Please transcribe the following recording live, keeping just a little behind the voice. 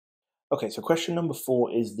Okay, so question number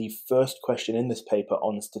 4 is the first question in this paper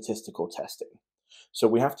on statistical testing. So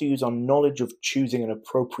we have to use our knowledge of choosing an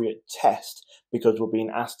appropriate test because we're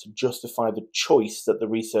being asked to justify the choice that the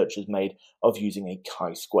researchers made of using a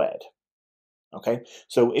chi-squared. Okay,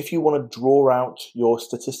 so if you want to draw out your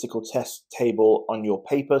statistical test table on your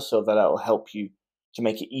paper so that will help you to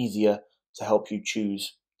make it easier to help you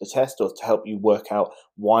choose the test or to help you work out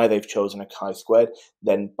why they've chosen a chi-squared,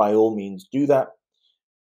 then by all means do that.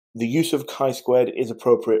 The use of chi-squared is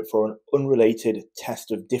appropriate for an unrelated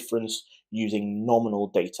test of difference using nominal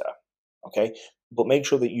data, okay? But make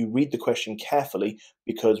sure that you read the question carefully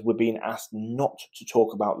because we're being asked not to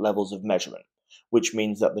talk about levels of measurement, which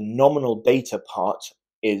means that the nominal data part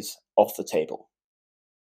is off the table,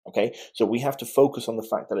 okay? So we have to focus on the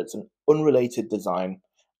fact that it's an unrelated design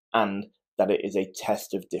and that it is a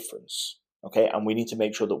test of difference, okay? And we need to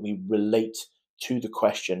make sure that we relate to the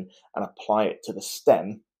question and apply it to the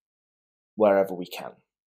STEM wherever we can.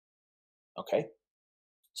 Okay,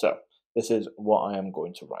 so this is what I am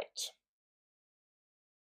going to write.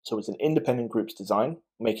 So it's an independent groups design,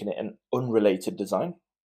 making it an unrelated design.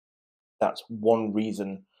 That's one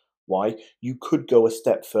reason why. You could go a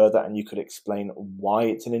step further and you could explain why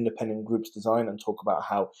it's an independent groups design and talk about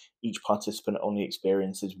how each participant only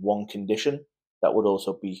experiences one condition. That would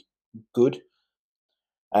also be good.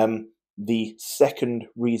 The second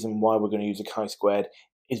reason why we're going to use a chi-squared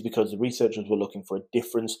is because the researchers were looking for a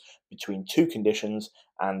difference between two conditions,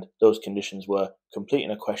 and those conditions were completing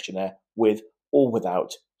a questionnaire with or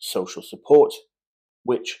without social support,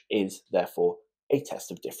 which is therefore a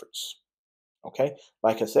test of difference. Okay,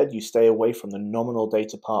 like I said, you stay away from the nominal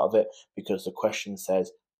data part of it because the question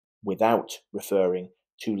says without referring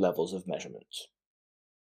to levels of measurement.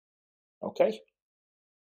 Okay,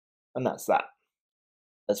 and that's that.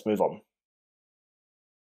 Let's move on.